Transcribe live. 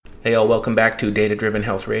Hey all, welcome back to Data Driven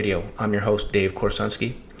Health Radio. I'm your host, Dave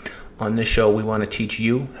Korsunski. On this show, we want to teach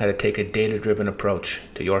you how to take a data-driven approach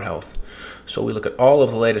to your health. So we look at all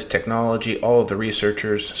of the latest technology, all of the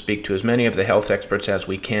researchers, speak to as many of the health experts as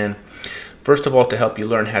we can. First of all, to help you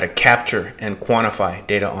learn how to capture and quantify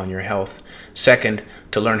data on your health. Second,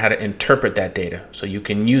 to learn how to interpret that data so you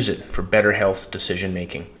can use it for better health decision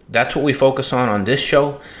making. That's what we focus on this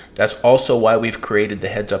show. That's also why we've created the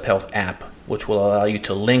Heads Up Health app, which will allow you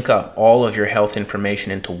to link up all of your health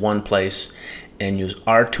information into one place and use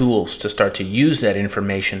our tools to start to use that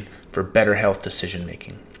information for better health decision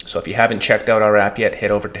making. So if you haven't checked out our app yet,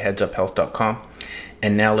 head over to headsuphealth.com.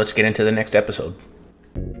 And now let's get into the next episode.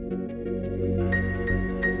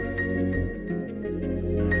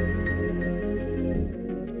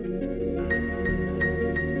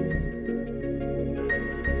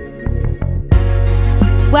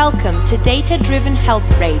 Welcome to Data Driven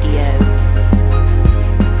Health Radio.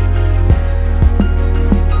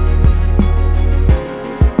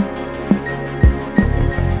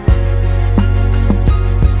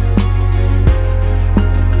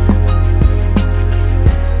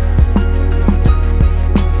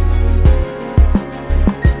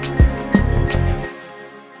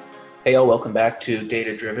 Hey all, welcome back to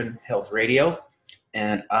Data Driven Health Radio.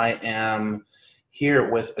 And I am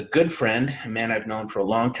here with a good friend, a man I've known for a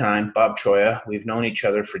long time, Bob Troia. We've known each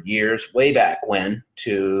other for years, way back when,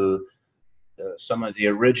 to some of the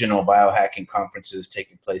original biohacking conferences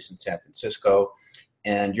taking place in San Francisco.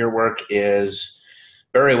 And your work is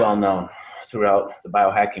very well known throughout the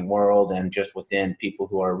biohacking world and just within people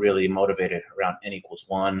who are really motivated around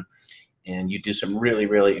N=1. And you do some really,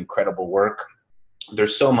 really incredible work.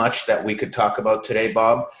 There's so much that we could talk about today,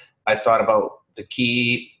 Bob. I thought about the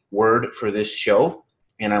key word for this show,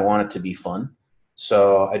 and I want it to be fun.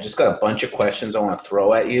 So I just got a bunch of questions I want to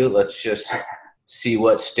throw at you. Let's just see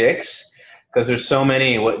what sticks, because there's so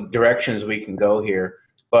many directions we can go here.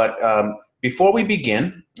 But before we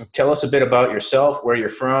begin, tell us a bit about yourself, where you're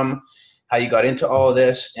from, how you got into all of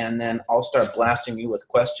this, and then I'll start blasting you with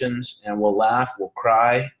questions, and we'll laugh, we'll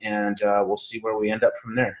cry, and we'll see where we end up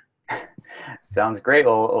from there. Sounds great.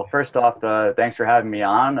 Well, first off, thanks for having me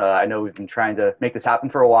on. I know we've been trying to make this happen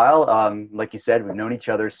for a while. Like you said, we've known each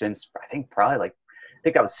other since I think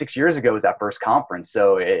that was 6 years ago was that first conference.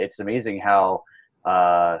 So it's amazing how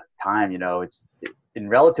time, it's in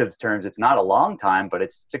relative terms, it's not a long time, but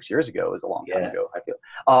it's 6 years ago. It was a long time ago, I feel.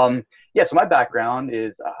 So my background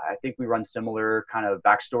is, I think we run similar kind of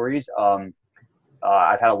backstories.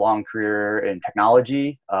 I've had a long career in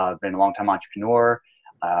technology, been a long time entrepreneur.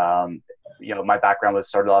 My background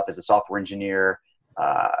started off as a software engineer,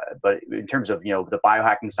 but in terms of, the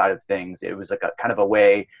biohacking side of things, it was like a kind of a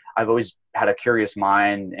way. I've always had a curious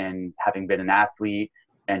mind, and having been an athlete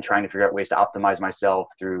and trying to figure out ways to optimize myself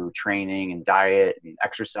through training and diet and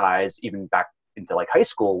exercise, even back into like high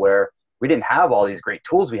school, where we didn't have all these great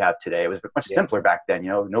tools we have today. It was much simpler back then,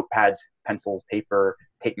 notepads, pencils, paper,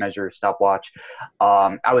 tape measure, stopwatch.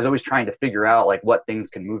 I was always trying to figure out like what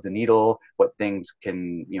things can move the needle, what things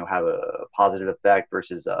can, have a positive effect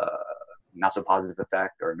versus a not so positive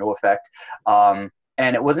effect or no effect.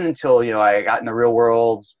 And it wasn't until, I got in the real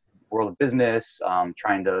world of business,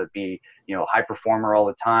 trying to be, high performer all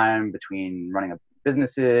the time between running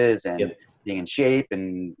businesses and being in shape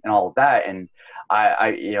and all of that. And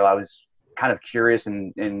I was kind of curious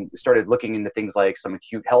and started looking into things like some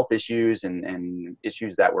acute health issues and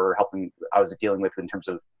issues that I was dealing with in terms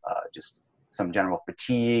of just some general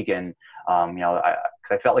fatigue. And,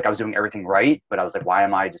 because I felt like I was doing everything right, but I was like, why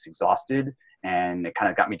am I just exhausted? And it kind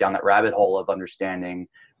of got me down that rabbit hole of understanding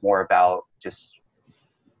more about just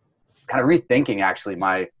kind of rethinking actually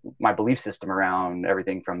my belief system around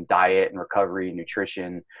everything from diet and recovery,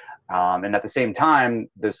 nutrition. And at the same time,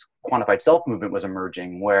 this quantified self movement was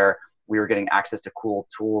emerging, where we were getting access to cool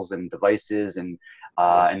tools and devices and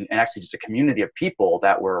actually just a community of people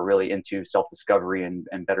that were really into self-discovery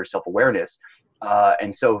and better self-awareness.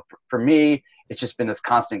 And so for me, it's just been this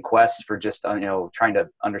constant quest for just, trying to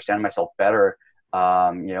understand myself better.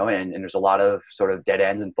 And there's a lot of sort of dead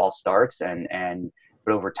ends and false starts.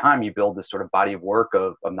 But over time, you build this sort of body of work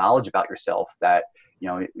of knowledge about yourself that,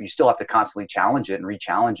 you still have to constantly challenge it and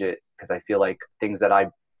re-challenge it. Because I feel like things that I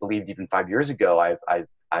believed even 5 years ago, I've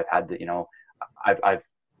had to, I've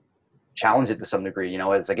challenged it to some degree,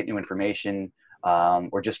 as I get new information,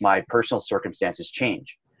 or just my personal circumstances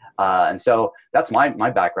change. And so that's my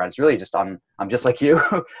background. It's really just, I'm just like you.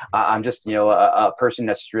 I'm just, a person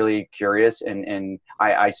that's really curious. And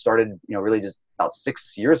I started, really just about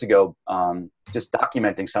 6 years ago, just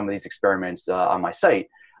documenting some of these experiments on my site.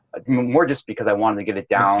 more just because I wanted to get it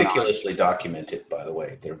down. Meticulously documented, by the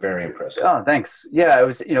way. They're very impressive. Oh, thanks. Yeah, it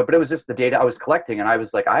was, but it was just the data I was collecting, and I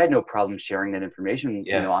was like, I had no problem sharing that information,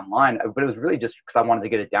 online, but it was really just because I wanted to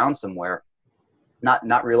get it down somewhere,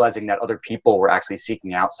 not realizing that other people were actually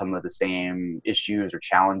seeking out some of the same issues or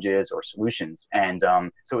challenges or solutions. And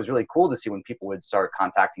so it was really cool to see when people would start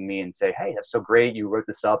contacting me and say, hey, that's so great, you wrote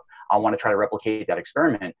this up, I want to try to replicate that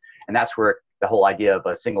experiment. And that's where the whole idea of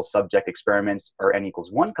a single subject experiments or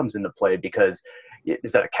n=1 comes into play, because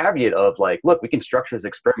there's that caveat of like, look, we can structure this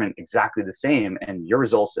experiment exactly the same, and your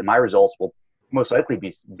results and my results will most likely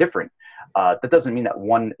be different. That doesn't mean that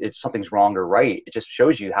one is something's wrong or right. It just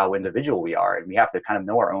shows you how individual we are, and we have to kind of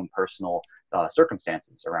know our own personal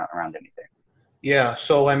circumstances around anything. Yeah,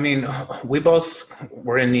 so I mean, we both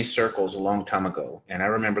were in these circles a long time ago, and I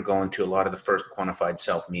remember going to a lot of the first quantified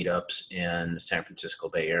self meetups in the San Francisco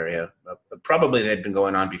Bay Area. Probably they'd been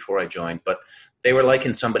going on before I joined, but they were like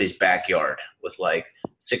in somebody's backyard with like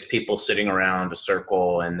 6 people sitting around a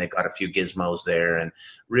circle, and they got a few gizmos there, and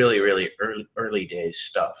really, really early days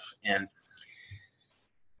stuff. And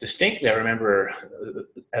distinctly, I remember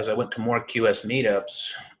as I went to more QS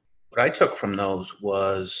meetups, what I took from those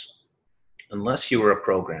was, unless you were a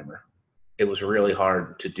programmer, it was really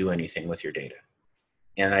hard to do anything with your data.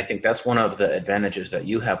 And I think that's one of the advantages that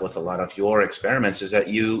you have with a lot of your experiments, is that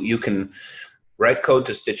you can write code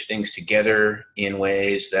to stitch things together in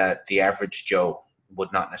ways that the average Joe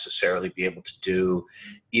would not necessarily be able to do.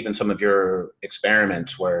 Even some of your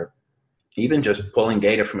experiments where even just pulling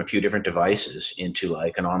data from a few different devices into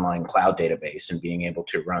like an online cloud database and being able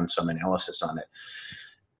to run some analysis on it,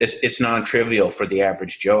 it's non-trivial for the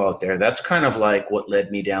average Joe out there. That's kind of like what led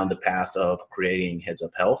me down the path of creating Heads Up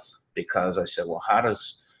Health, because I said, well, how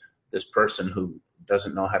does this person who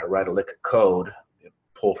doesn't know how to write a lick of code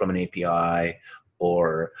pull from an API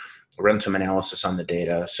or run some analysis on the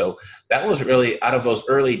data? So that was really, out of those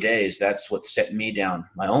early days, that's what set me down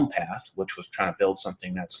my own path, which was trying to build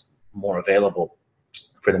something that's more available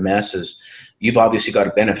for the masses. You've obviously got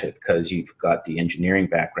a benefit because you've got the engineering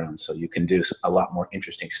background, so you can do a lot more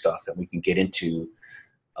interesting stuff, and we can get into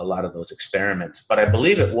a lot of those experiments. But I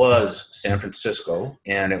believe it was San Francisco,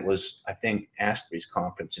 and it was, I think, Asprey's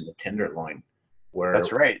conference in the Tenderloin. Where,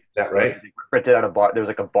 that's right. Is that right? They rented out a bar. There was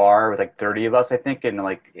like a bar with like 30 of us, I think, in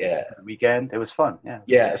like the weekend. It was fun. Yeah.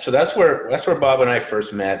 Yeah. So that's where Bob and I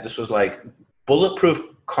first met. This was like Bulletproof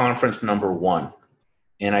Conference #1.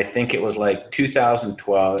 And I think it was like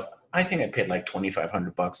 2012. I think I paid like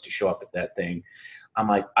 $2,500 to show up at that thing. I'm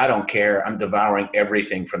like, I don't care. I'm devouring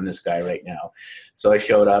everything from this guy right now. So I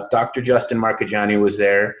showed up. Dr. Justin Marcagiani was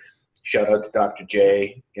there. Shout out to Dr.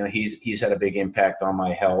 J. He's had a big impact on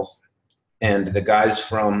my health. And the guys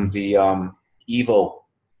from the Evo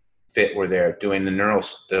Fit were there doing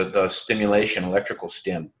the stimulation, electrical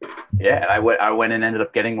stim. Yeah, and I went and ended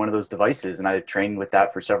up getting one of those devices, and I trained with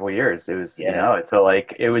that for several years. It was, so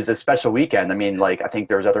like it was a special weekend. I mean, like I think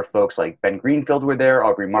there was other folks like Ben Greenfield were there,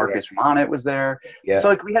 Aubrey Marcus from On It was there. Yeah. So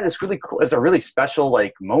like we had this really cool. It was a really special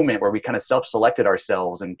like moment where we kind of self-selected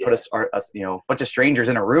ourselves and put us a bunch of strangers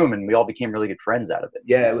in a room, and we all became really good friends out of it.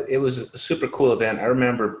 Yeah, it was a super cool event. I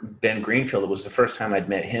remember Ben Greenfield. It was the first time I'd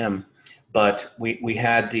met him. But we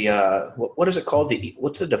had the what is it called?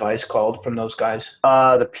 What's the device called from those guys?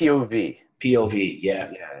 The POV. POV, yeah.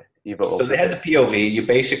 Evo. So they had the POV. You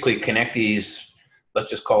basically connect these, let's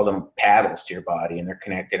just call them paddles to your body, and they're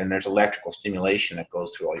connected. And there's electrical stimulation that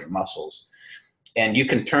goes through all your muscles. And you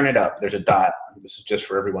can turn it up. There's a dot. This is just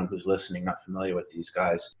for everyone who's listening, not familiar with these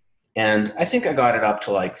guys. And I think I got it up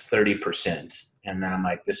to like 30%. And then I'm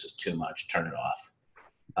like, this is too much. Turn it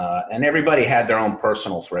off. And everybody had their own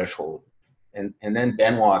personal threshold. And then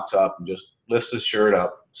Ben walks up and just lifts his shirt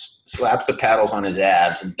up, slaps the paddles on his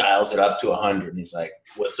abs, and dials it up to 100. And he's like,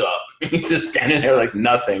 "What's up?" He's just standing there like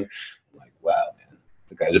nothing. I'm like, wow, man,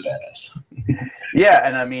 the guy's a badass. Yeah,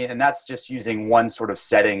 and I mean, and that's just using one sort of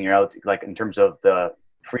setting, like in terms of the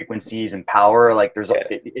frequencies and power. Like there's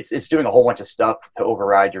it's doing a whole bunch of stuff to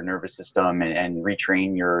override your nervous system and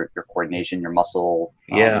retrain your coordination, your muscle.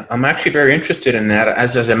 Yeah, I'm actually very interested in that.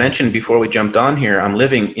 As I mentioned before we jumped on here, I'm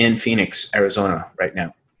living in Phoenix, Arizona right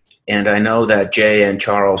now. And I know that Jay and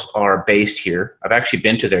Charles are based here. I've actually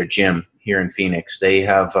been to their gym here in Phoenix. They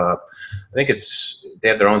have, I think they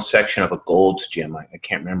have their own section of a Gold's gym. I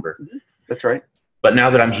can't remember. That's right. But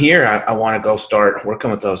now that I'm here, I want to go start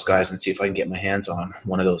working with those guys and see if I can get my hands on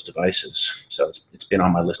one of those devices. So it's been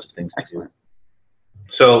on my list of things to do.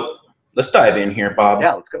 So let's dive in here, Bob.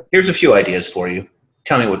 Yeah, let's go. Here's a few ideas for you.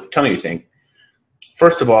 Tell me what you think.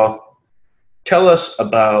 First of all, tell us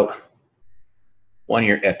about one of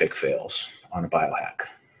your epic fails on a biohack.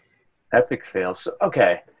 Epic fails.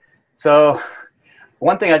 Okay. So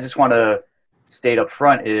one thing I just want to state up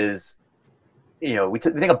front is, we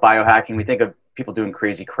think of biohacking, we think of people doing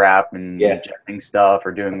crazy crap and injecting stuff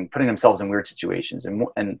or putting themselves in weird situations.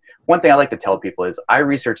 And one thing I like to tell people is I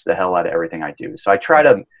research the hell out of everything I do. So I try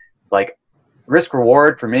to risk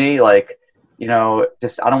reward for me, I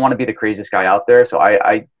don't want to be the craziest guy out there. So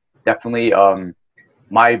I definitely,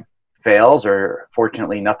 my fails are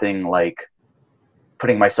fortunately nothing like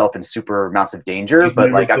putting myself in super amounts of danger. You've but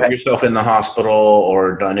never put yourself in the hospital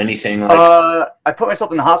or done anything like I put myself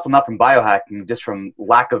in the hospital not from biohacking, just from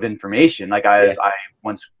lack of information. I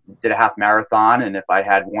once did a half marathon, and if I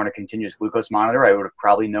had worn a continuous glucose monitor, I would have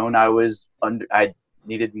probably known I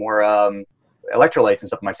needed more electrolytes and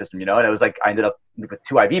stuff in my system, and it was I ended up with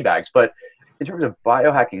 2 IV bags. But in terms of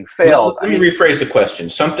biohacking fails, let me rephrase the question.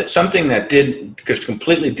 Something that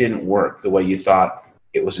completely didn't work the way you thought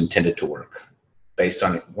it was intended to work, based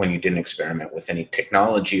on when you didn't experiment with any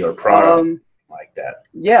technology or product like that.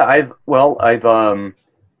 Yeah, I've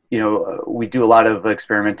we do a lot of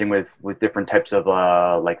experimenting with different types of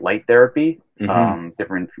light therapy,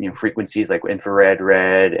 different frequencies like infrared,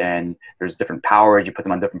 red, and there's different powers. You put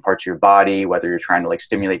them on different parts of your body, whether you're trying to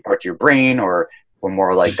stimulate parts of your brain or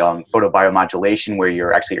more photobiomodulation, where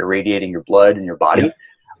you're actually irradiating your blood in your body.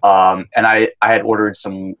 Yeah. And I had ordered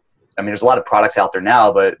some. I mean, there's a lot of products out there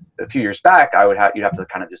now, but a few years back, you'd have to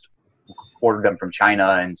kind of just order them from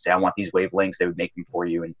China and say, I want these wavelengths. They would make them for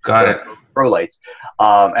you. And got it. Pro lights.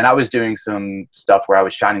 And I was doing some stuff where I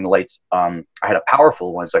was shining the lights. I had a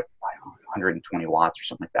powerful one. It's 120 watts or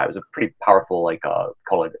something like that. It was a pretty powerful,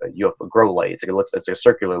 call it a grow light. It's a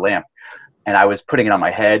circular lamp. And I was putting it on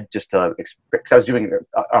my head because I was doing it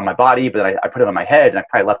on my body, but I put it on my head, and I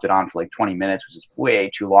probably left it on for 20 minutes, which is way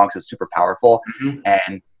too long. So it's super powerful. Mm-hmm.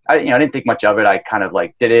 And I didn't think much of it. I kind of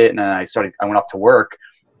did it, and then I went off to work,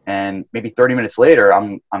 and maybe 30 minutes later,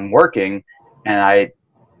 I'm working, and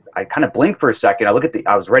I kind of blinked for a second. I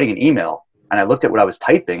was writing an email, and I looked at what I was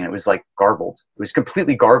typing, and it was garbled. It was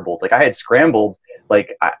completely garbled. I had scrambled.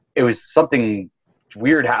 It was something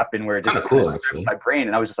weird happened where it just cool, actually. My brain,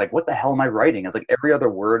 and I was just what the hell am I writing? I was every other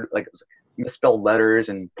word, it was misspelled letters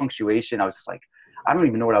and punctuation. I was just I don't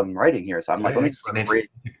even know what I'm writing here. So I'm let me just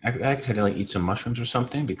I accidentally eat some mushrooms or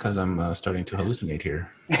something because I'm starting to hallucinate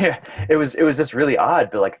here. Yeah, it was just really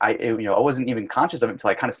odd, but I wasn't even conscious of it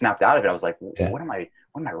until I kind of snapped out of it. I was what am I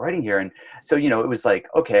writing here? And so it was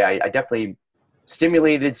okay, I definitely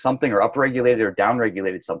stimulated something or upregulated or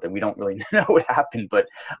downregulated something. We don't really know what happened, but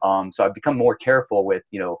so I've become more careful with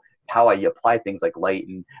how I apply things like light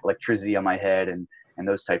and electricity on my head and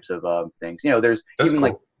those types of things. There's That's even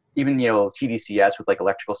cool. Even TDCS with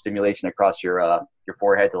electrical stimulation across your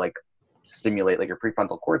forehead to stimulate your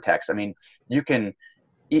prefrontal cortex. I mean, you can,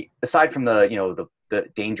 aside from the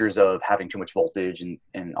dangers of having too much voltage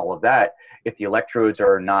and all of that, if the electrodes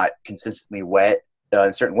are not consistently wet in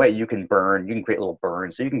a certain way, you can create little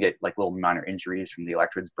burns. So you can get little minor injuries from the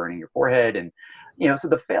electrodes burning your forehead. And, so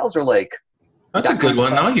the fails are that's a good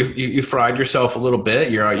one, though. You fried yourself a little bit.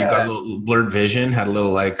 You got a little blurred vision, had a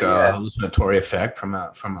little hallucinatory effect from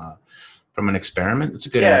an experiment. It's a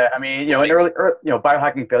good answer. I mean, in early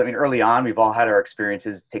biohacking failed. I mean, early on, we've all had our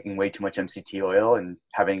experiences taking way too much MCT oil and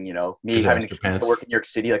having me having to work in New York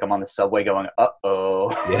City. I'm on the subway going, I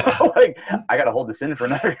got to hold this in for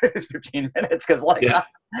another 15 minutes because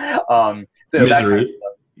misery.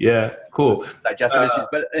 Yeah, cool. Digestive issues,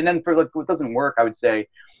 and then for what doesn't work, I would say.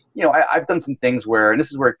 I've done some things where, and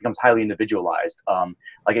this is where it becomes highly individualized.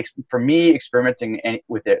 For me, experimenting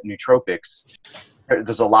with the nootropics,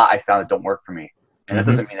 there's a lot I found that don't work for me. And that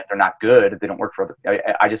doesn't mean that they're not good. They don't work for other.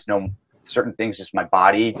 I just know certain things, just my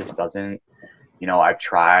body just doesn't, I've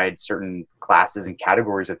tried certain classes and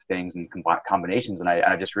categories of things and combinations. And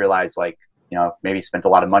I just realized maybe spent a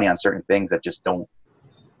lot of money on certain things that just don't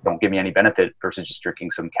give me any benefit versus just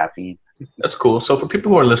drinking some caffeine. That's cool. So for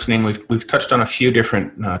people who are listening, we've touched on a few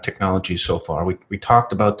different technologies so far. We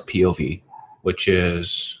talked about the POV, which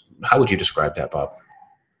is, how would you describe that, Bob?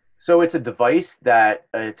 So it's a device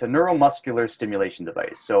it's a neuromuscular stimulation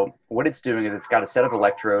device. So what it's doing is it's got a set of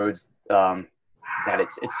electrodes that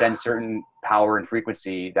it sends certain power and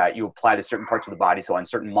frequency that you apply to certain parts of the body, so on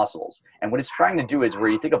certain muscles. And what it's trying to do is where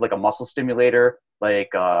you think of a muscle stimulator,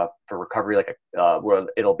 for recovery, where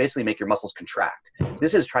it'll basically make your muscles contract.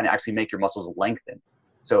 This is trying to actually make your muscles lengthen.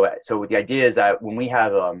 So the idea is that when we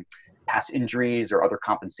have past injuries or other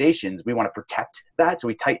compensations, we want to protect that.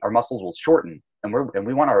 So our muscles will shorten. And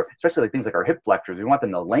we want especially things like our hip flexors, we want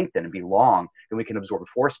them to lengthen and be long, and we can absorb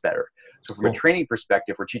force better. So from a training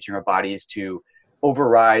perspective, we're teaching our bodies to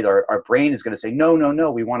override, our brain is going to say, no, no,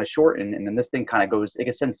 no, we want to shorten. And then this thing kind of goes,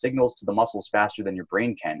 it sends signals to the muscles faster than your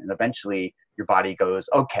brain can. And eventually your body goes,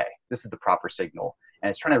 okay, this is the proper signal. And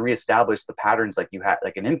it's trying to reestablish the patterns like you had,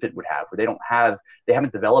 like an infant would have, where they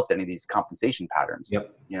haven't developed any of these compensation patterns.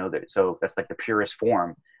 Yep. So that's like the purest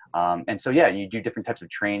form. And so, yeah, you do different types of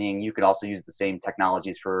training. You could also use the same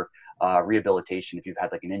technologies for rehabilitation if you've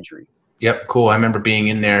had like an injury. Yep, cool. I remember being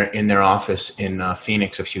in their office in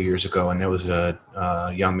Phoenix a few years ago, and there was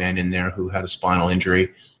a young man in there who had a spinal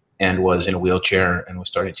injury and was in a wheelchair and was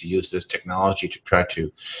starting to use this technology to try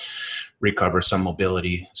to recover some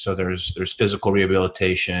mobility. So there's physical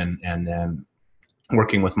rehabilitation, and then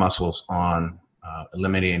working with muscles on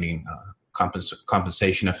eliminating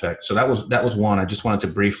compensation effect. So that was one. I just wanted to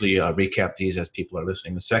briefly recap these as people are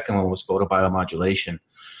listening. The second one was photobiomodulation,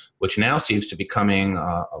 which now seems to be becoming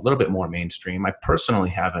a little bit more mainstream. I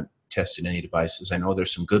personally haven't tested any devices. I know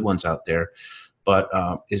there's some good ones out there, but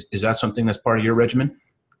is that something that's part of your regimen?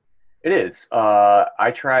 It is.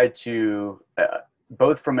 I tried to,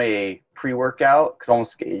 both from a pre-workout,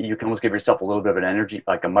 because you can almost give yourself a little bit of an energy,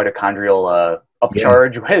 like a mitochondrial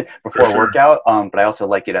upcharge before a workout. But I also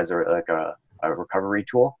like it as a recovery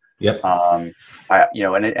tool. Yep.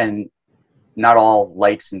 And not all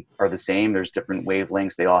lights are the same. There's different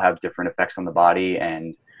wavelengths. They all have different effects on the body,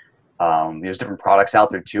 and there's different products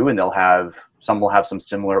out there too. And some will have some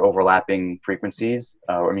similar overlapping frequencies,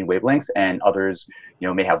 wavelengths, and others,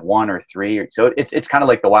 may have one or three. So it's kind of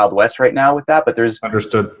like the Wild West right now with that. But there's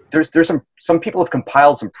some people have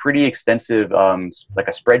compiled some pretty extensive, like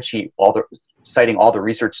a spreadsheet, citing all the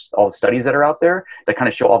research, all the studies that are out there that kind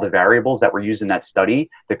of show all the variables that were used in that study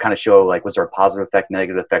that kind of show, like, was there a positive effect,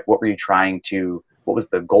 negative effect? What was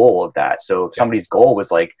the goal of that? So if somebody's goal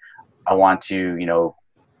was like, I want to,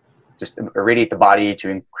 just irradiate the body to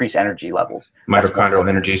increase energy levels. Mitochondrial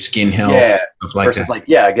energy, skin health. Yeah. Versus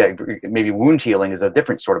maybe wound healing is a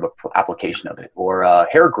different sort of application of it, or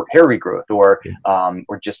hair regrowth, or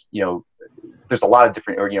just, there's a lot of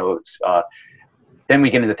different, then we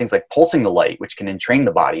get into things like pulsing the light, which can entrain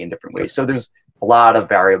the body in different ways. So there's a lot of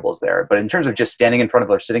variables there. But in terms of just standing in front of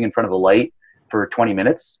or sitting in front of a light for 20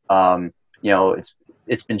 minutes,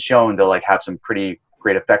 it's been shown to like have some pretty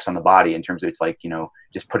great effects on the body in terms of, it's like,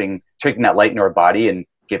 just taking that light into our body and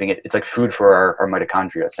giving it's like food for our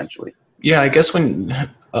mitochondria, essentially. Yeah, I guess when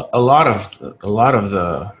a lot of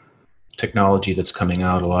the technology that's coming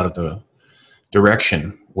out, a lot of the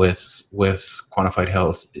direction with quantified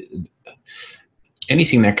health,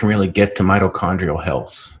 anything that can really get to mitochondrial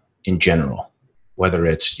health in general, whether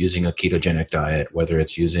it's using a ketogenic diet, whether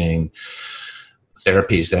it's using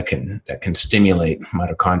therapies that can stimulate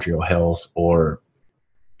mitochondrial health, or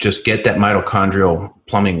just get that mitochondrial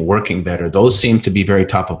plumbing working better. Those seem to be very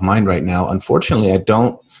top of mind right now. Unfortunately,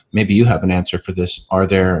 maybe you have an answer for this. Are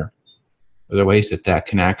there ways that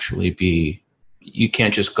can actually be, you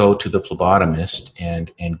can't just go to the phlebotomist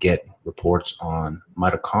and get reports on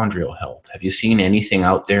mitochondrial health? Have you seen anything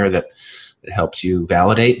out there that helps you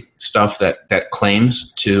validate stuff that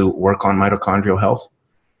claims to work on mitochondrial health?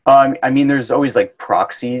 There's always like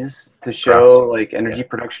proxies to show like energy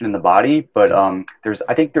production in the body, but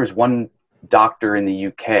I think there's one doctor in the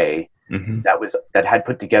UK that had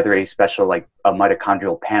put together a special, like, a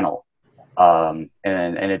mitochondrial panel, and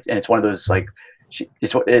it's one of those, like,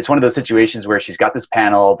 it's one of those situations where she's got this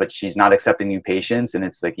panel, but she's not accepting new patients, and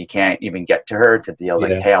it's like you can't even get to her to be able to,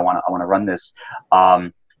 like, hey, I want to run this.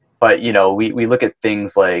 But we look at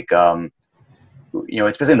things like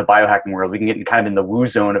especially in the biohacking world, we can get kind of in the woo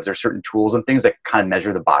zone of, there's certain tools and things that kind of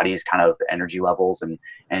measure the body's kind of energy levels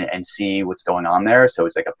and see what's going on there. So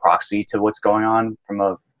it's like a proxy to what's going on from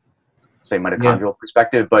a, say, mitochondrial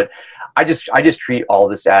perspective. But I just treat all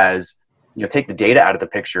this as, take the data out of the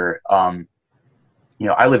picture. I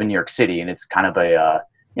live in New York City, and it's kind of a,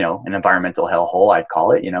 an environmental hellhole, I'd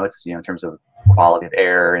call it. It's, in terms of quality of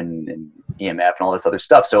air and EMF and all this other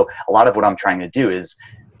stuff. So a lot of what I'm trying to do is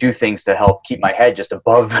do things to help keep my head just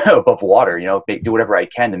above water, do whatever I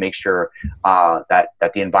can to make sure that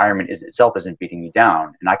the environment itself isn't beating me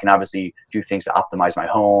down. And I can obviously do things to optimize my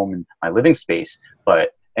home and my living space,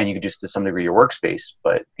 and you can just, to some degree, your workspace,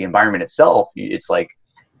 but the environment itself, it's like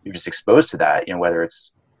you're just exposed to that, whether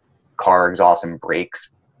it's car exhaust and brakes,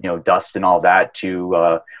 dust and all that,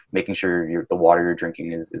 to making sure the water you're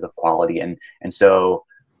drinking is of quality. And so,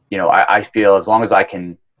 I feel as long as I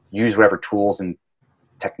can use whatever tools and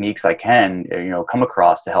techniques I can, come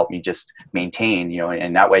across to help me just maintain,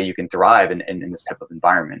 and that way you can thrive in this type of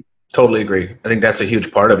environment. Totally agree. I think that's a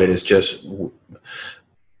huge part of it, is just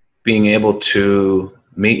being able to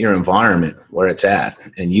meet your environment where it's at,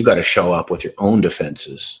 and you got to show up with your own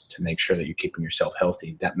defenses to make sure that you're keeping yourself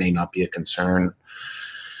healthy. That may not be a concern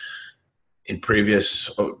in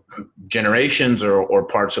previous generations or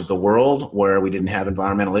parts of the world where we didn't have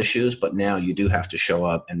environmental issues, but now you do have to show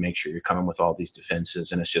up and make sure you're coming with all these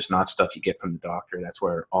defenses, and it's just not stuff you get from the doctor. That's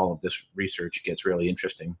where all of this research gets really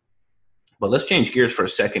interesting. But let's change gears for a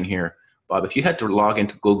second here. Bob, if you had to log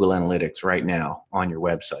into Google Analytics right now on your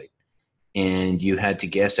website, and you had to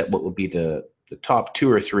guess at what would be the top 2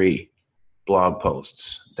 or 3 blog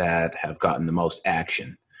posts that have gotten the most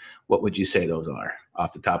action, what would you say those are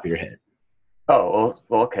off the top of your head? Oh,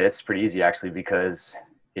 well, okay. It's pretty easy actually, because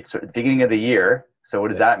it's the beginning of the year. So what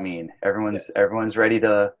does that mean? Everyone's ready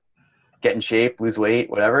to get in shape, lose weight,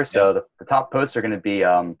 whatever. So the top posts are going to be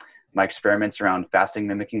my experiments around fasting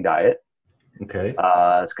mimicking diet. Okay.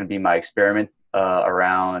 It's going to be my experiment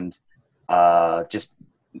around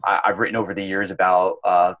I've written over the years about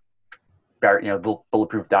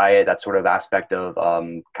bulletproof diet, that sort of aspect of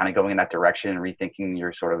kind of going in that direction and rethinking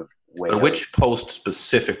your sort of way. But which post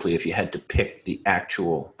specifically, if you had to pick the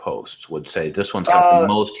actual posts, would say this one's got the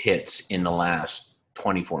most hits in the last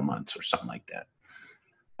 24 months or something like that?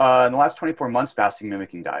 In the last 24 months, fasting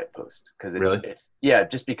mimicking diet post, because it's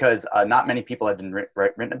just because not many people have been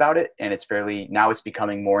written about it, and it's it's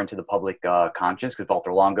becoming more into the public conscious, because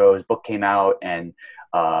Valter Longo's book came out, and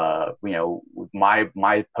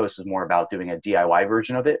my post was more about doing a DIY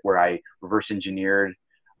version of it, where I reverse engineered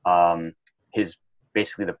his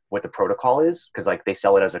basically what the protocol is, because like they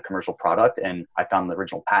sell it as a commercial product, and I found the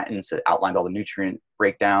original patents that outlined all the nutrient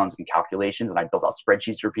breakdowns and calculations, and I built out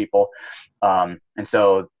spreadsheets for people. And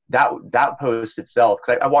so that post itself,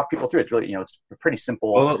 because I walk people through it, it's really, it's pretty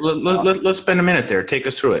simple. Well, let's spend a minute there. Take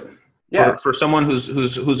us through it. For someone who's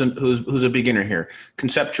a beginner here,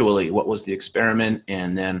 conceptually, what was the experiment,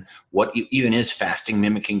 and then what even is fasting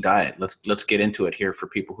mimicking diet? Let's get into it here for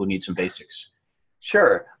people who need some basics.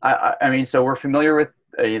 Sure. I mean, so we're familiar with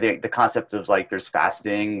the concept of like there's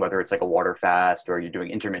fasting, whether it's like a water fast or you're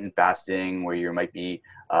doing intermittent fasting, where you might be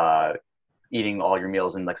eating all your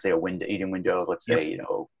meals in, like, say, eating window of, let's say,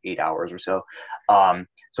 8 hours or so.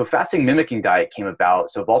 So fasting mimicking diet came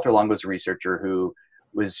about. So Valter Longo was a researcher who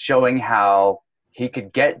was showing how he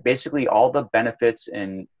could get basically all the benefits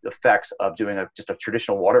and effects of doing just a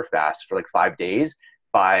traditional water fast for like 5 days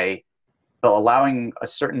by allowing a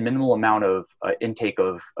certain minimal amount of intake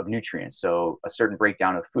of nutrients. So a certain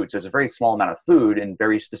breakdown of food. So it's a very small amount of food in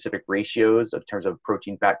very specific ratios in terms of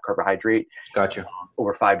protein, fat, carbohydrate. Gotcha.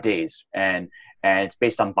 Over 5 days. And it's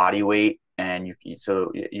based on body weight. And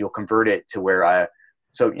you'll convert it to where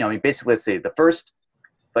basically, let's say the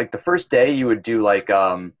first day you would do like,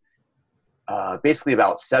 basically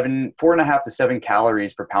about 4.5 to 7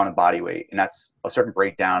 calories per pound of body weight. And that's a certain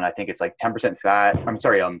breakdown. I think it's like 10% fat.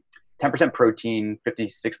 10% protein,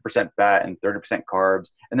 56% fat, and 30%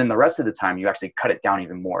 carbs. And then the rest of the time, you actually cut it down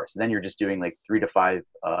even more. So then you're just doing like 3 to 5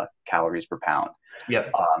 calories per pound. Yeah.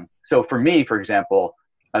 So for me, for example,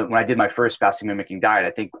 when I did my first fasting mimicking diet,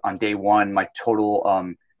 I think on day 1, my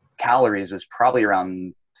total calories was probably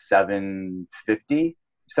around 750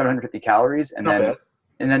 calories. And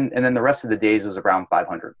then the rest of the days was around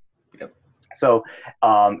 500. Yep. So,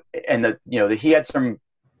 he had some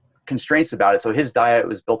constraints about it. So his diet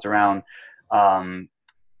was built around,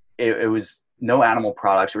 it was no animal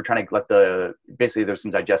products. We're trying to basically there's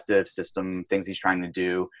some digestive system things he's trying to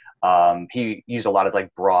do. He used a lot of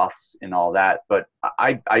like broths and all that, but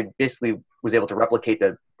I basically was able to replicate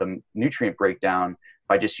the nutrient breakdown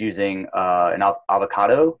by just using an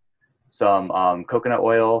avocado, some coconut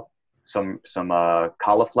oil, some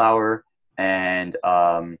cauliflower, and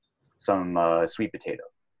some sweet potato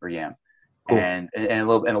or yam. Cool. And a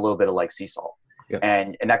little bit of like sea salt. Yep.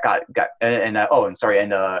 And that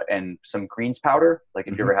and some greens powder. Like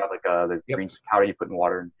if you ever have like the greens powder you put in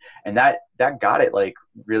water, and that got it like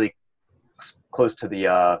really close to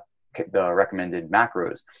the recommended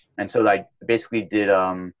macros. And so I basically did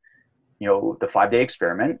the 5-day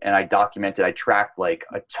experiment, and I tracked like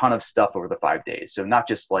a ton of stuff over the 5 days. So not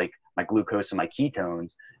just like my glucose and my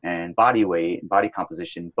ketones and body weight and body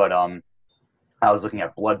composition, but I was looking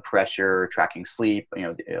at blood pressure, tracking sleep,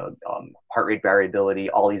 heart rate variability,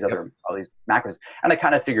 all these macros. And I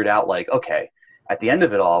kind of figured out like, okay, at the end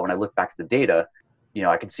of it all, when I look back at the data,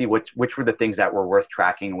 I could see which were the things that were worth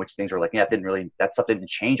tracking, which things were like, that stuff didn't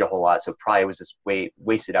change a whole lot. So probably it was just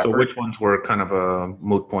wasted effort. So which ones were kind of a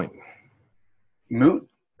moot point? Moot?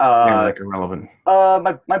 Like irrelevant.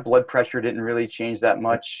 My blood pressure didn't really change that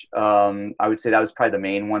much. I would say that was probably the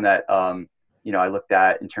main one that, I looked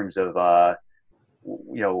at in terms of,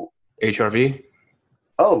 HRV?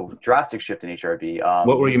 Oh, drastic shift in HRV.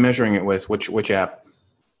 What were you measuring it with? Which app?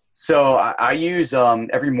 So I use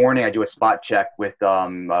every morning I do a spot check with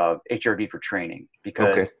HRV for training,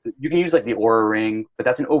 because you can use like the Aura Ring, but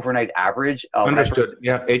that's an overnight average. Understood.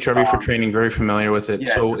 Yeah, HRV for training. Very familiar with it.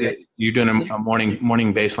 Yeah, So you're doing a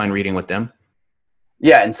morning baseline reading with them.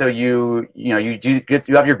 Yeah, and so you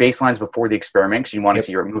have your baselines before the experiment, because you want to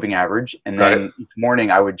see your moving average, and then each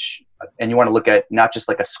morning and you want to look at not just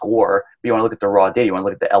like a score, but you want to look at the raw data. You want to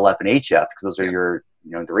look at the LF and HF, because those are your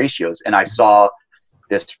the ratios. And I saw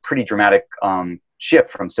this pretty dramatic shift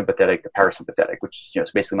from sympathetic to parasympathetic, which so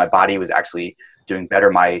basically my body was actually doing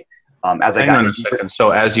better. Hang on a second. So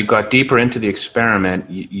as you got deeper into the experiment,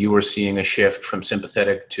 you were seeing a shift from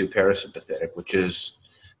sympathetic to parasympathetic, which is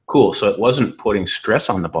cool. So it wasn't putting stress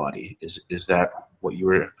on the body. Is that what you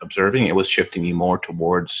were observing? It was shifting you more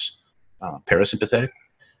towards parasympathetic?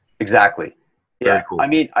 Exactly. Very Yeah.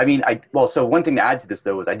 cool. So one thing to add to this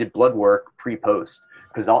though is I did blood work pre-post,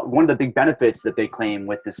 because one of the big benefits that they claim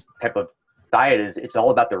with this type of diet is it's all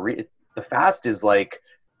about the fast is like,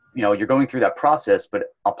 you're going through that process,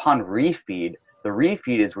 but upon refeed, the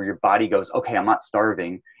refeed is where your body goes, okay, I'm not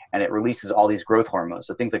starving. And it releases all these growth hormones.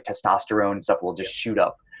 So things like testosterone and stuff will just shoot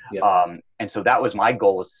up. Yeah. And so that was my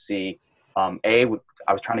goal, was to see, I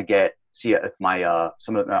was trying to see if my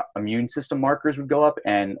some of the immune system markers would go up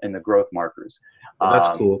and the growth markers. Well,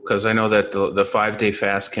 that's cool, because I know that the 5-day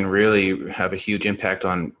fast can really have a huge impact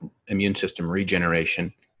on immune system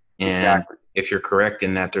regeneration. And if you're correct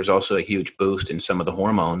in that, there's also a huge boost in some of the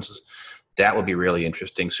hormones. That would be really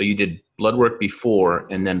interesting. So you did blood work before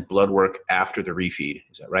and then blood work after the refeed.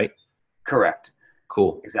 Is that right? Correct.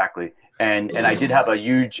 Cool. Exactly. And I did have a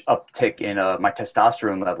huge uptick in my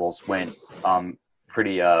testosterone levels went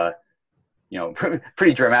pretty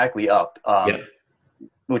dramatically up,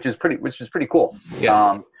 which is pretty cool.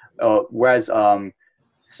 Yeah. But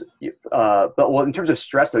in terms of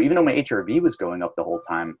stress though, even though my HRV was going up the whole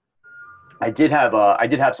time, I did have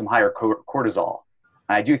some higher cortisol.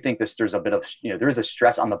 And I do think there's a bit of, there is a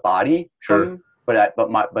stress on the body. Sure. But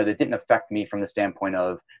it didn't affect me from the standpoint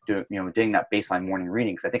of doing that baseline morning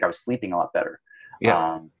reading, because I think I was sleeping a lot better.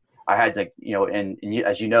 Yeah. I had like,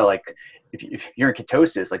 as you know, like if you're in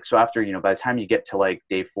ketosis, like, so after, by the time you get to like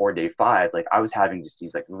day 4, day 5, like I was having just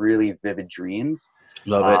these like really vivid dreams.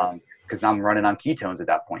 Love it. Cause I'm running on ketones at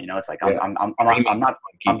that point, it's like,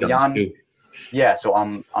 I'm beyond. Too. Yeah. So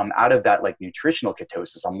I'm out of that like nutritional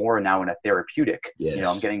ketosis. I'm more now in a therapeutic,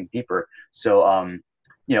 I'm getting deeper. So,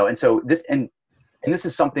 and so this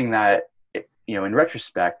is something that, in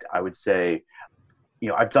retrospect, I would say,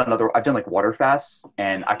 I've done like water fasts,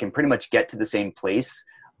 and I can pretty much get to the same place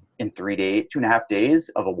in 2.5 days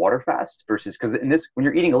of a water fast versus, because when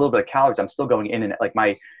you're eating a little bit of calories, I'm still going in and like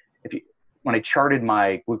when I charted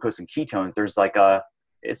my glucose and ketones, there's like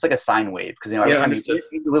it's like a sine wave, because every time you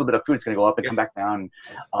eat a little bit of food, it's going to go up and come back down.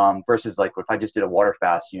 Versus like if I just did a water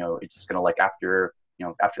fast, it's just going to like after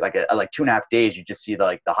like 2.5 days, you just see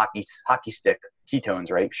the hockey stick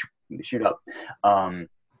ketones, right? Shoot up.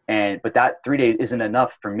 But that 3 days isn't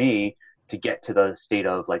enough for me to get to the state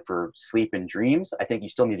of like for sleep and dreams. I think you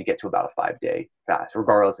still need to get to about a 5-day fast,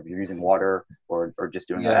 regardless if you're using water or just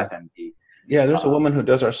doing an FMD. Yeah, there's a woman who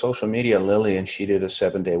does our social media, Lily, and she did a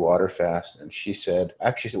 7-day water fast. And she said,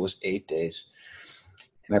 actually, it was 8 days.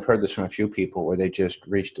 And I've heard this from a few people where they just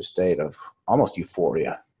reached a state of almost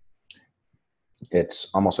euphoria. It's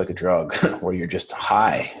almost like a drug where you're just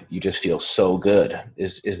high. You just feel so good.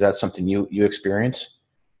 Is that something you experience?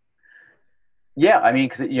 Yeah, I mean,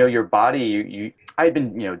 because your body, I had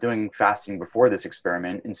been doing fasting before this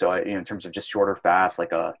experiment, and so in terms of just shorter fast,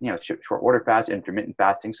 like a short water fast, intermittent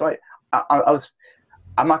fasting. So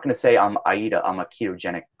I'm not going to say I'm a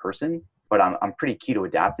ketogenic person, but I'm pretty keto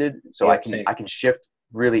adapted. So I can shift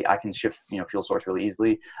fuel source really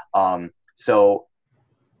easily. So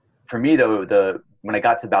for me though, when I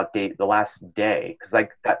got to about the last day, because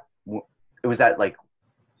it was that like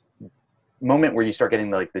moment where you start getting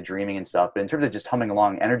like the dreaming and stuff. But in terms of just humming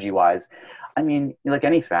along energy wise, I mean, like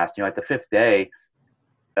any fast, at the 5th day,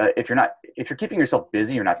 if you're keeping yourself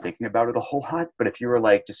busy, you're not thinking about it a whole lot. But if you were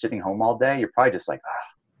like just sitting home all day, you're probably just like,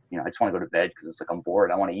 I just want to go to bed because it's like I'm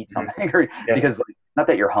bored. I want to eat something, because like, not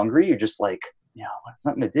that you're hungry, you're just like, it's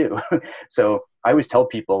nothing to do. So I always tell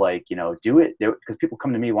people like, do it, because people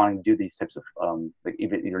come to me wanting to do these types of like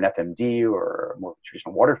either an FMD or a more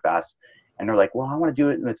traditional water fast. And they're like, well, I want to do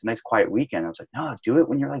it. And it's a nice quiet weekend. I was like, no, do it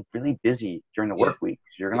when you're like really busy during the work week.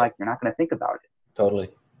 You're not going to think about it. Totally.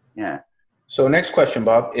 Yeah. So next question,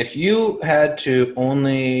 Bob, if you had to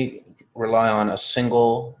only rely on a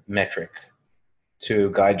single metric to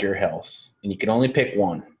guide your health, and you could only pick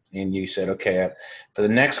one, and you said, okay, for the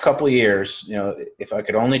next couple of years, if I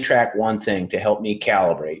could only track one thing to help me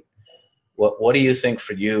calibrate, what do you think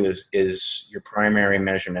for you is your primary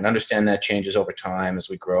measurement? Understand that changes over time as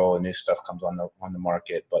we grow and new stuff comes on the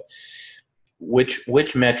market, but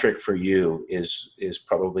which metric for you is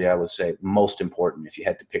probably, I would say, most important if you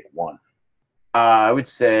had to pick one? I would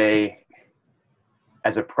say,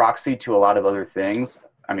 as a proxy to a lot of other things,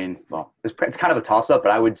 I mean, well, it's kind of a toss-up,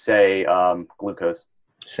 but I would say glucose.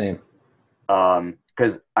 Same.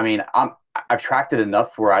 Because I mean, I've tracked it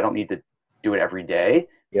enough where I don't need to do it every day.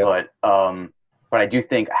 Yep. But I do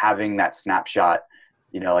think having that snapshot,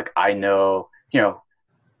 like I know,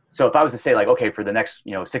 so if I was to say like, okay, for the next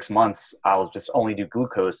 6 months, I'll just only do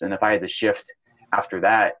glucose, and if I had to shift after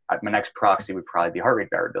that, my next proxy would probably be heart rate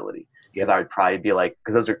variability. Because I would probably be like,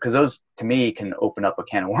 because those to me can open up a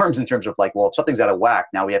can of worms in terms of like, well, if something's out of whack,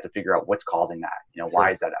 now we have to figure out what's causing that. Sure.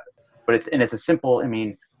 Why is that out of it? But it's a simple. I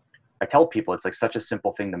mean, I tell people it's like such a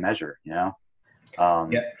simple thing to measure. Yeah,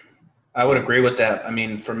 I would agree with that. I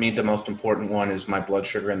mean, for me, the most important one is my blood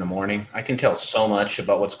sugar in the morning. I can tell so much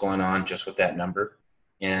about what's going on just with that number,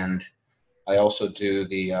 and I also do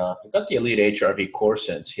I've got the Elite HRV Core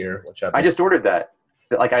Sense here, which I just ordered that.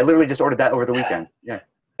 Like I literally just ordered that over the weekend. Yeah.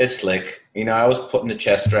 It's slick. I was putting the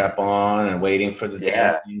chest strap on and waiting for the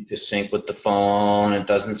damn thing to sync with the phone. It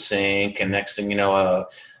doesn't sync. And next thing you know, a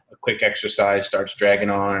quick exercise starts dragging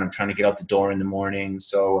on, and I'm trying to get out the door in the morning.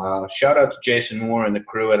 So shout out to Jason Moore and the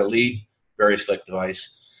crew at Elite. Very slick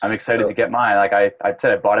device. I'm excited to get mine. Like I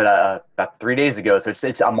said, I bought it about 3 days ago. So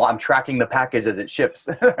I'm tracking the package as it ships.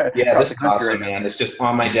 Yeah, this is awesome, man. It's just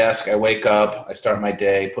on my desk. I wake up, I start my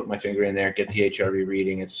day, put my finger in there, get the HRV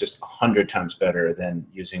reading. It's just 100 times better than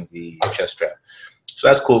using the chest strap. So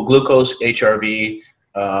that's cool. Glucose, HRV,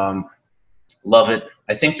 love it.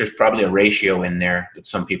 I think there's probably a ratio in there that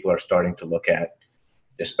some people are starting to look at,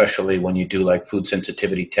 especially when you do like food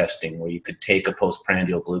sensitivity testing, where you could take a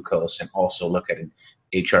postprandial glucose and also look at an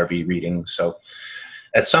HRV reading. So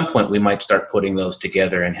at some point we might start putting those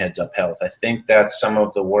together in Heads Up Health. I think that's some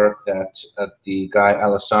of the work that the guy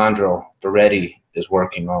Alessandro Ferretti is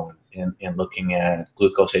working on in looking at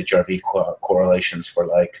glucose HRV correlations for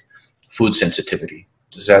like food sensitivity.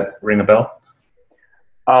 Does that ring a bell?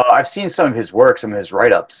 I've seen some of his work, some of his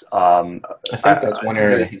write-ups. I think that's one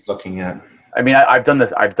area he's looking at. I mean, I've done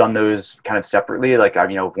this. I've done those kind of separately. Like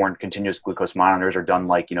I've worn continuous glucose monitors, or done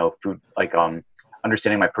like food, like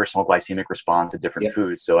understanding my personal glycemic response to different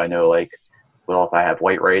foods. So I know like, well, if I have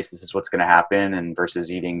white rice, this is what's going to happen, and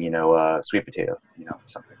versus eating sweet potato,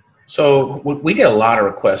 something. So we get a lot of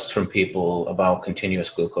requests from people about continuous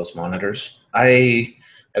glucose monitors.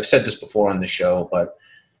 I've said this before on the show, but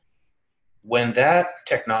when that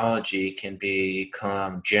technology can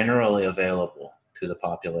become generally available to the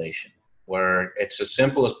population, where it's as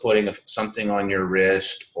simple as putting something on your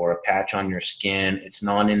wrist or a patch on your skin, it's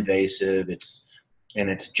non-invasive, it's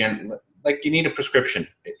like you need a prescription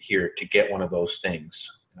here to get one of those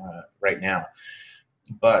things right now.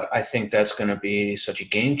 But I think that's going to be such a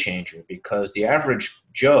game changer, because the average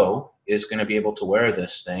Joe is going to be able to wear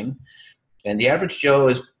this thing, and the average Joe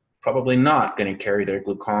is probably not going to carry their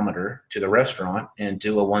glucometer to the restaurant and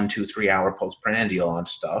do a 1, 2, 3 hour postprandial on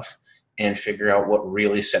stuff and figure out what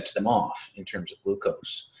really sets them off in terms of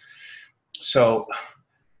glucose. So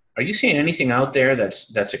are you seeing anything out there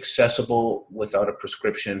that's accessible without a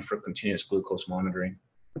prescription for continuous glucose monitoring?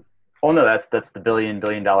 Well, no, that's the $1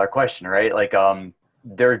 billion question, right? Like,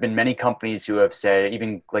 there have been many companies who have said,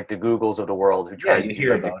 even like the Googles of the world, who try to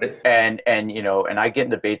hear about it. And I get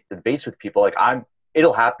in debates with people. Like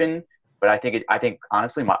it'll happen, but I think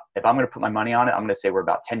honestly, if I'm going to put my money on it, I'm going to say we're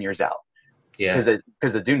about 10 years out. Yeah.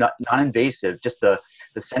 Because the non-invasive, just the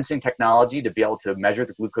sensing technology to be able to measure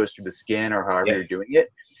the glucose through the skin or however you're doing it,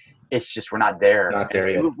 it's just we're not there. Not there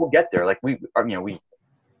yet. We'll get there. Like we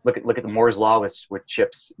look at the Moore's law with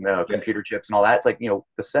chips, computer chips and all that. It's like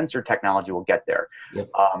the sensor technology will get there. Yep.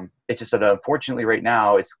 It's just that unfortunately right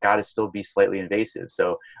now it's got to still be slightly invasive.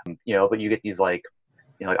 So but you get these like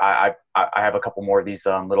I have a couple more of these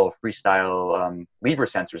little freestyle Libre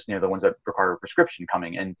sensors, the ones that require a prescription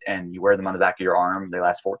coming, and you wear them on the back of your arm. They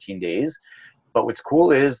last 14 days. But what's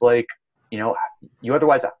cool is like, you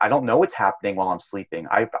otherwise, I don't know what's happening while I'm sleeping.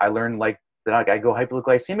 I learned like that I go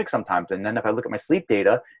hypoglycemic sometimes. And then if I look at my sleep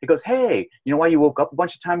data, it goes, hey, you know why you woke up a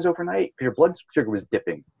bunch of times overnight? Because your blood sugar was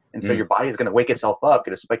dipping. And so your body is going to wake itself up,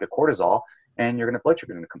 get a spike of cortisol, and blood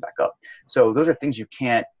sugar is going to come back up. So those are things you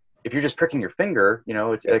can't, if you're just pricking your finger,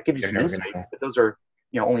 it gives you some insight, but those are,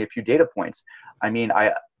 only a few data points. I mean,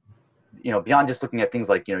 beyond just looking at things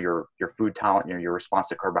like, your food tolerance, your response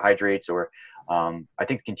to carbohydrates, or I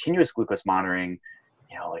think continuous glucose monitoring,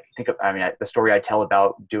 like think of, I mean, the story I tell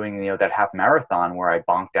about doing, that half marathon where I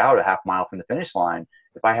bonked out a half mile from the finish line.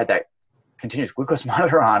 If I had that continuous glucose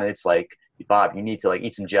monitor on, it's like, Bob, you need to like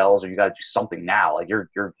eat some gels, or you got to do something now. Like your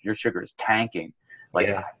sugar is tanking. Like,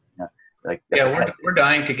 Yeah. Yeah, we're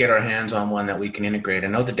dying to get our hands on one that we can integrate. I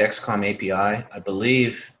know the Dexcom API, I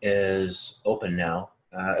believe, is open now.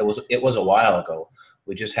 It was a while ago.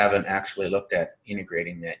 We just haven't actually looked at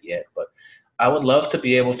integrating that yet. But I would love to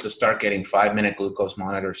be able to start getting 5-minute glucose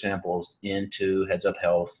monitor samples into Heads Up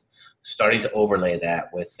Health, starting to overlay that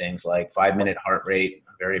with things like 5-minute heart rate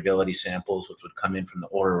variability samples, which would come in from the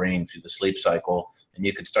Oura Ring through the sleep cycle, and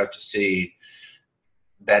you could start to see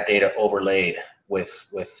that data overlaid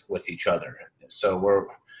with each other. So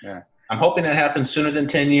I'm hoping that happens sooner than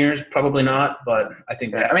 10 years. Probably not, but I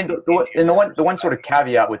think that. I mean, the one sort of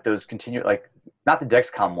caveat with those like not the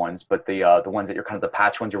Dexcom ones, but the ones that you're kind of the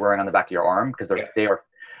patch ones you're wearing on the back of your arm, because they are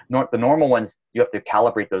the normal ones. You have to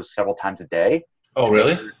calibrate those several times a day. Oh,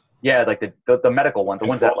 really? Yeah, like the medical ones, the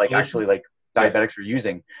ones that like actually like diabetics are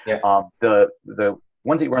using. Yeah. The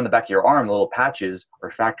ones that you wear on the back of your arm, the little patches,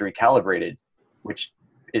 are factory calibrated, which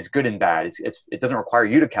is good and bad. It doesn't require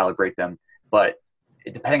you to calibrate them, but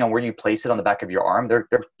depending on where you place it on the back of your arm,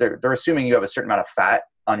 they're assuming you have a certain amount of fat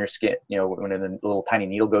on your skin, when the little tiny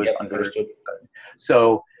needle goes under. Understood.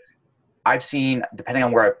 So I've seen, depending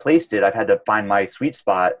on where I've placed it, I've had to find my sweet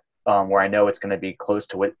spot where I know it's going to be close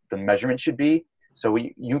to what the measurement should be. So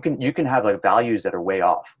you can have like values that are way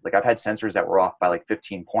off. Like I've had sensors that were off by like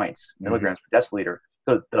 15 points, milligrams per deciliter.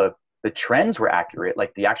 So the trends were accurate.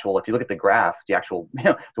 Like the actual, if you look at the graph, the actual,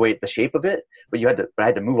 the shape of it, but I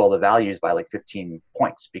had to move all the values by like 15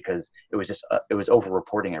 points because it was just, it was over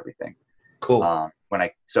reporting everything. Cool.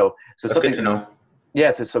 So that's good to know.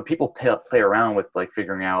 Yeah. So people play around with like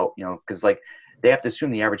figuring out, cause like they have to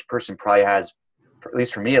assume the average person probably has, at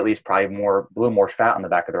least for me, probably a little more fat on the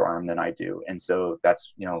back of their arm than I do. And so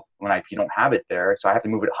that's, if you don't have it there, so I have to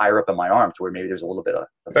move it higher up in my arm to where maybe there's a little bit of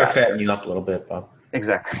fatten you up a little bit, Bob.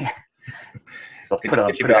 Exactly. So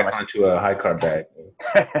get you back onto a high carb diet.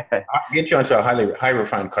 Get you onto a high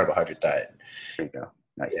refined carbohydrate diet. There you go.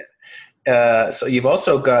 Nice. Yeah. So you've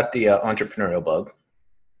also got the entrepreneurial bug,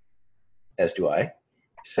 as do I.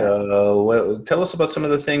 So tell us about some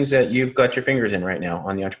of the things that you've got your fingers in right now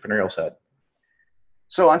on the entrepreneurial side.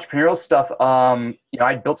 So entrepreneurial stuff,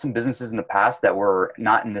 I built some businesses in the past that were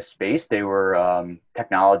not in this space. They were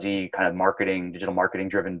technology, kind of marketing, digital marketing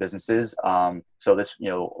driven businesses. So this,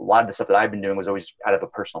 a lot of the stuff that I've been doing was always out of a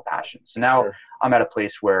personal passion. So now I'm at a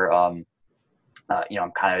place where, I'm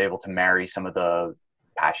kind of able to marry some of the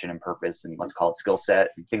passion and purpose and let's call it skill set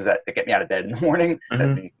and things that get me out of bed in the morning,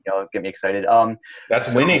 that get me excited.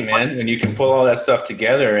 That's winning, man. When you can pull all that stuff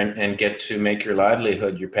together and get to make your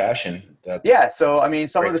livelihood your passion. So I mean,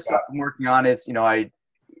 some of the stuff I'm working on is,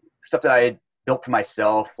 stuff that I had built for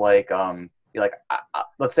myself, like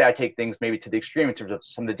let's say I take things maybe to the extreme in terms of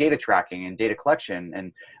some of the data tracking and data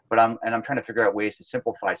collection, but I'm trying to figure out ways to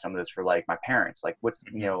simplify some of this for like my parents, like what's,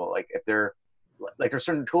 like if they're like, there's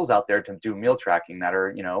certain tools out there to do meal tracking that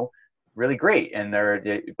are, really great. And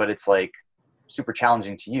but it's like super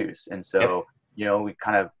challenging to use. And so, we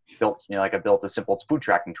kind of built, I built a simple food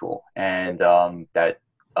tracking tool, and that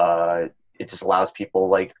it just allows people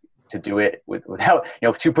like to do it without,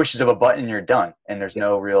 2 pushes of a button, you're done. And there's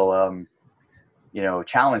no real,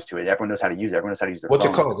 challenge to it. Everyone knows how to use it. Everyone knows how to use their What's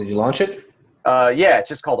phone. it called? Did you launch it? Yeah, it's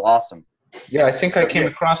just called Awesome. Yeah, I think I came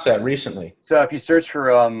across that recently. So if you search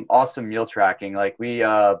for Awesome meal tracking, like we,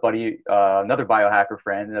 another biohacker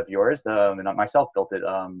friend of yours, and myself built it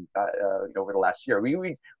over the last year.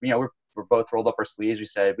 We're both rolled up our sleeves. We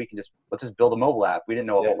said let's just build a mobile app. We didn't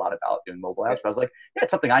know a whole lot about doing mobile apps, but I was like,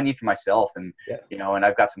 it's something I need for myself, and and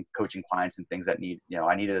I've got some coaching clients and things that need,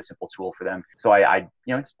 I needed a simple tool for them. So I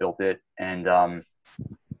just built it, and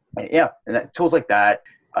tools like that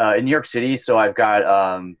in New York City. So I've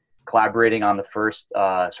got collaborating on the first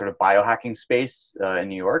sort of biohacking space in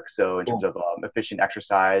New York. So in terms of efficient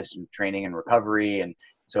exercise and training and recovery. And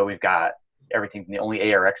so we've got everything from the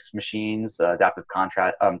only ARX machines, adaptive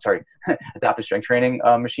strength training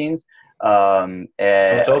machines.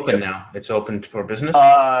 It's open now. It's open for business.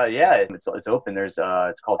 It's open. There's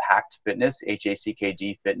it's called Hacked Fitness,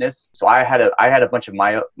 HACKD Fitness. So I had a bunch of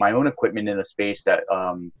my own equipment in a space that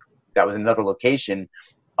was in another location.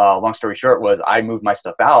 Long story short was I moved my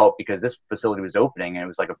stuff out because this facility was opening, and it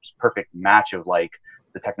was like a perfect match of like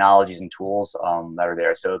the technologies and tools that are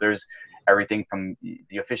there. So there's everything from the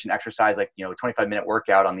efficient exercise, like 25-minute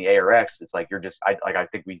workout on the ARX. It's like I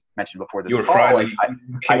think we mentioned before this. You were call, Friday. like,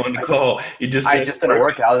 you came on the call. I just did a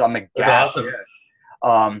workout. I'm like, that's awesome.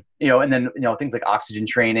 And then things like oxygen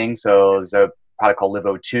training. So there's product called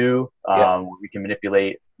LiveO2. Yeah. Where we can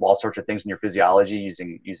manipulate all sorts of things in your physiology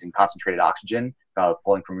using concentrated oxygen,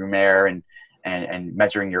 pulling from room air and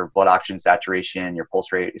measuring your blood oxygen saturation, your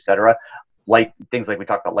pulse rate, etc. Light things like we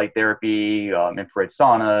talked about, light therapy, infrared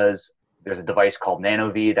saunas. There's a device called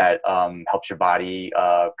NanoV that helps your body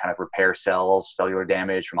kind of repair cells, cellular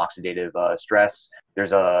damage from oxidative stress.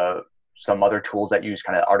 There's some other tools that use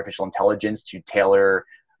kind of artificial intelligence to tailor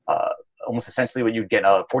almost essentially what you'd get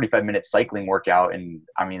a 45-minute cycling workout. And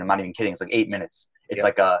I mean, I'm not even kidding. It's like 8 minutes. It's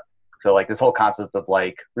like so like this whole concept of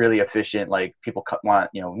like really efficient, like people want,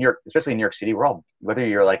 you know, New York, especially in New York City, we're all, whether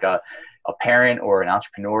you're like a parent or an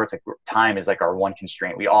entrepreneur, it's like time is like our one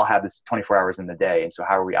constraint. We all have this 24 hours in the day. And so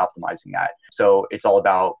how are we optimizing that? So it's all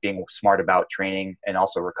about being smart about training and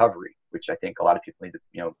also recovery, which I think a lot of people need to,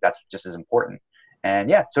 you know, that's just as important. And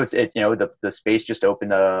yeah, so you know, the space just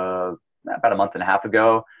opened about a month and a half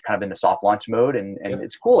ago, kind of in the soft launch mode. And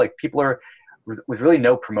it's cool. Like people are with really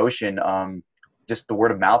no promotion, just the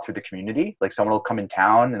word of mouth through the community. Like someone will come in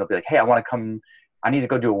town and they'll be like, hey, I need to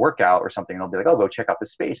go do a workout or something. And they'll be like, oh, go check out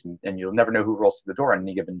this space. And you'll never know who rolls through the door on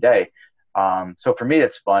any given day. So for me,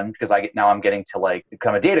 it's fun because I'm getting to like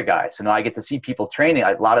become a data guy. So now I get to see people training. I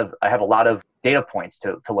have a lot of data points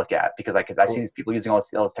to look at because I see these people using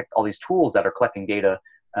all these tools that are collecting data.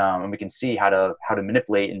 And we can see how to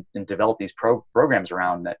manipulate and develop these programs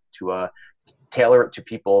around that to tailor it to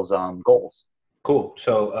people's goals. Cool.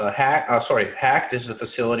 So Hacked is the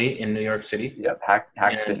facility in New York City. Yep.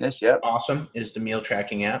 Hacked Fitness. Yep. Awesome is the meal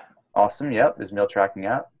tracking app. Awesome. Yep. Is meal tracking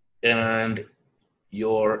app. And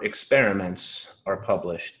your experiments are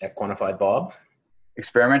published at Quantified Bob.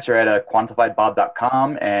 Experiments are at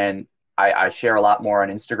quantifiedbob.com, and I share a lot more on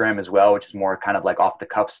Instagram as well, which is more kind of like off the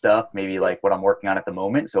cuff stuff, maybe like what I'm working on at the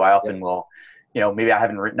moment. So I often will, you know, maybe I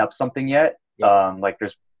haven't written up something yet. Like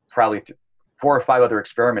there's probably 4 or 5 other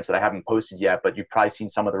experiments that I haven't posted yet, but you've probably seen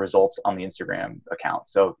some of the results on the Instagram account.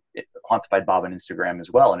 So Quantified Bob on Instagram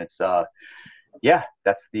as well. And it's,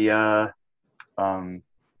 that's the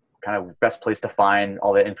kind of best place to find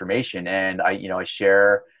all that information. And I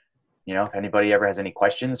share, you know, if anybody ever has any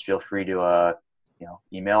questions, feel free to,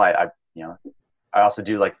 email. I also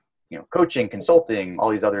do like, you know, coaching, consulting,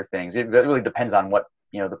 all these other things. It really depends on what,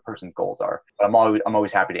 you know, the person's goals are. But I'm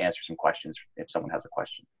always happy to answer some questions if someone has a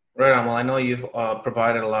question. Right on. Well, I know you've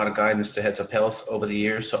provided a lot of guidance to Heads Up Health over the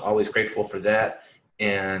years, so always grateful for that.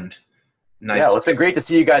 And nice. Yeah, well, it's been great to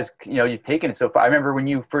see you guys. You know, you've taken it so far. I remember when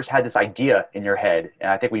you first had this idea in your head,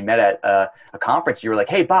 and I think we met at a conference. You were like,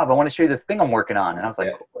 "Hey, Bob, I want to show you this thing I'm working on," and I was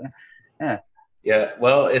like, "Yeah." Yeah.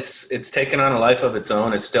 Well, it's taken on a life of its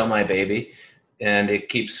own. It's still my baby, and it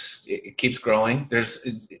keeps growing.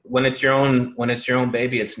 When it's your own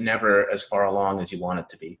baby, it's never as far along as you want it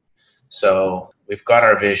to be. So we've got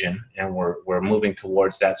our vision, and we're moving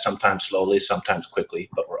towards that. Sometimes slowly, sometimes quickly,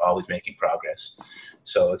 but we're always making progress.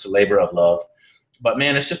 So it's a labor of love. But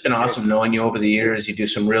man, it's just been awesome knowing you over the years. You do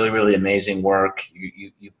some really, really amazing work.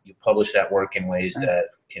 You publish that work in ways that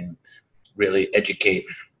can really educate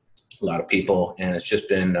a lot of people, and it's just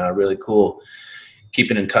been really cool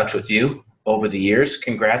keeping in touch with you over the years.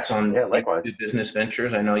 Congrats on likewise. New business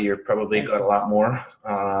ventures. I know you're probably got a lot more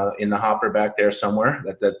in the hopper back there somewhere.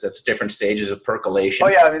 That's different stages of percolation. Oh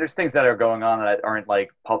yeah, I mean, there's things that are going on that aren't like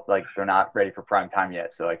they're not ready for prime time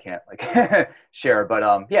yet, so I can't like share. But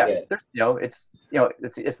there's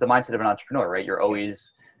it's the mindset of an entrepreneur, right? You're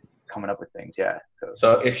always coming up with things. Yeah.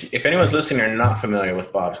 So if anyone's listening and not familiar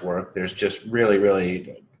with Bob's work, there's just really,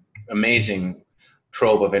 really amazing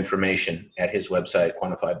trove of information at his website,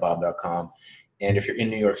 quantifiedbob.com. And if you're in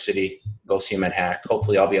New York City, go see him at Hacked.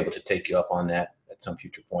 Hopefully I'll be able to take you up on that at some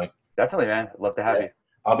future point. Definitely, man. I'd love to have you.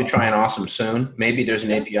 I'll be trying Awesome soon. Maybe there's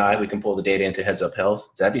an API we can pull the data into Heads Up Health.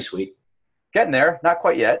 That'd be sweet. Getting there. Not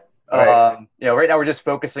quite yet. Right. Right now we're just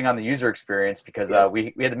focusing on the user experience because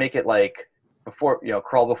we had to make it like before,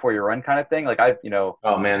 crawl before you run kind of thing. Like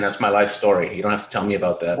oh man, that's my life story. You don't have to tell me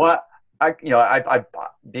about that. Well, I'm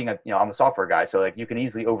a software guy, so like you can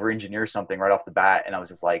easily over-engineer something right off the bat. And I was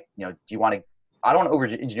just like, I don't want to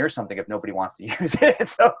over-engineer something if nobody wants to use it.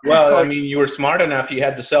 So, well, I mean, you were smart enough. You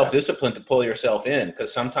had the self-discipline to pull yourself in,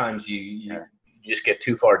 because sometimes you just get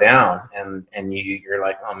too far down and you're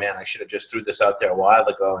like, oh man, I should have just threw this out there a while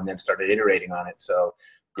ago and then started iterating on it. So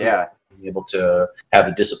cool. Yeah, being able to have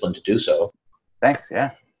the discipline to do so. Thanks.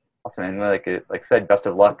 Yeah. Awesome. And like I said, best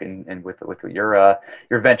of luck and with your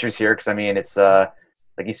ventures here. Cause I mean, it's like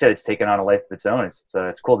you said, it's taken on a life of its own.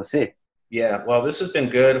 It's cool to see. Yeah. Well, this has been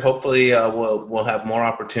good. Hopefully we'll have more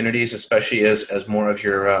opportunities, especially as more of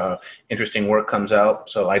your interesting work comes out.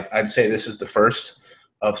 So I'd say this is the first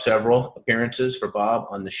of several appearances for Bob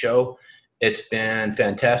on the show. It's been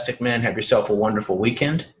fantastic, man. Have yourself a wonderful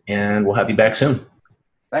weekend, and we'll have you back soon.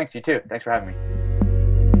 Thanks, you too. Thanks for having me.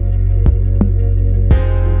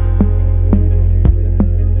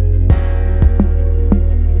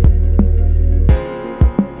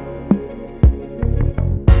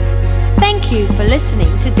 Thank you for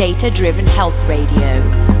listening to Data Driven Health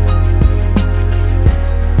Radio.